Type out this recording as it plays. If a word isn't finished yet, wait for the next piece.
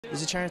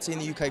There's a charity in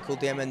the UK called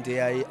the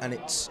MNDA, and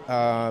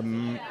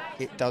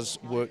it does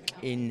work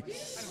in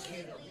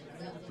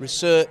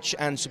research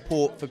and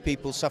support for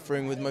people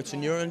suffering with motor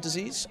neuron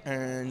disease,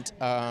 and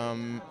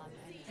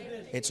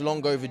it's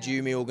long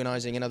overdue me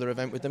organising another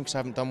event with them because I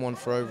haven't done one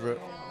for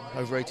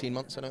over 18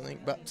 months, I don't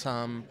think. But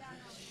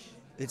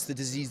it's the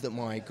disease that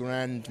my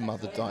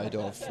grandmother died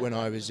of when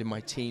I was in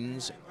my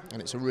teens,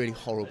 and it's a really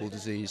horrible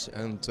disease,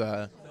 and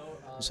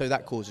so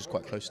that cause is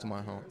quite close to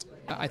my heart.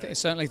 I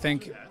certainly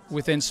think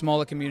within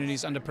smaller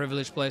communities,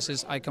 underprivileged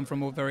places, I come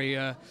from a very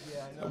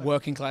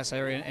working class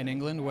area in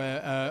England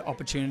where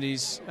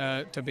opportunities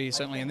to be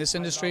certainly in this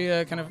industry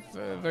are kind of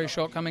very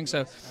shortcoming.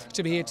 So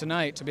to be here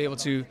tonight, to be able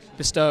to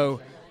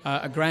bestow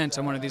a grant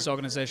on one of these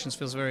organizations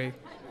feels I'm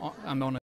honoured.